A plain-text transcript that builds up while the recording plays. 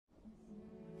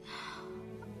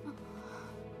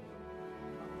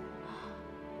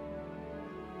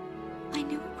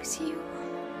was you.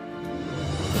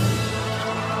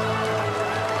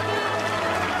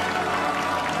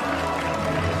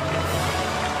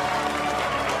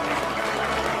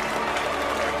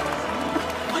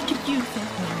 What did you think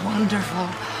was wonderful?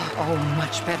 Oh,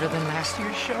 much better than last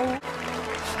year's show.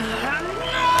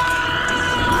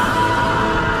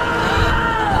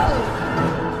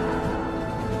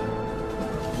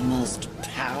 The most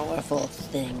powerful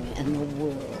thing in the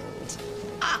world.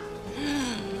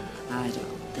 I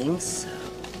don't think so.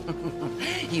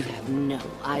 You have no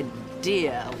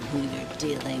idea who you're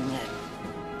dealing with.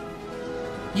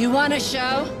 You want a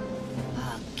show?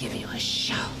 I'll give you a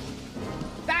show.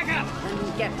 Back up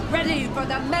and get ready for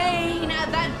the main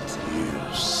event.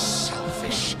 You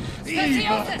selfish,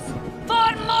 Speciosus!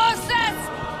 Formosus!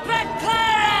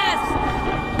 Preclaris!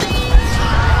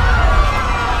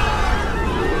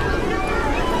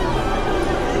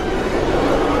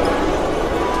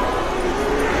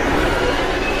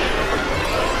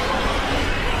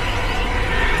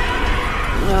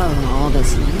 Oh, all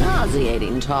this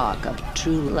nauseating talk of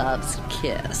true love's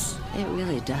kiss. It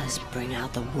really does bring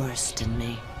out the worst in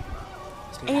me.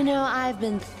 You know, I've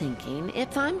been thinking,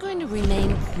 if I'm going to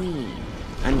remain queen,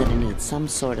 I'm gonna need some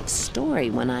sort of story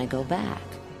when I go back.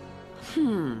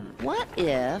 What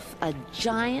if a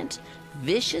giant,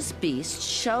 vicious beast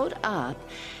showed up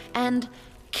and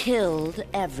killed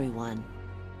everyone?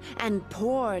 And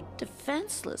poor,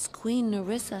 defenseless Queen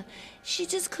Nerissa, she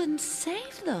just couldn't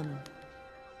save them.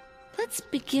 Let's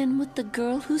begin with the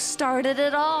girl who started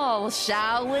it all,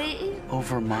 shall we?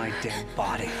 over my dead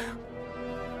body.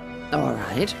 All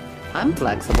right, I'm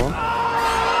flexible.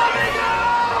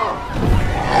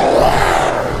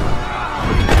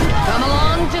 Come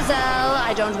along, Giselle.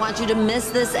 I don't want you to miss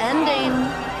this ending.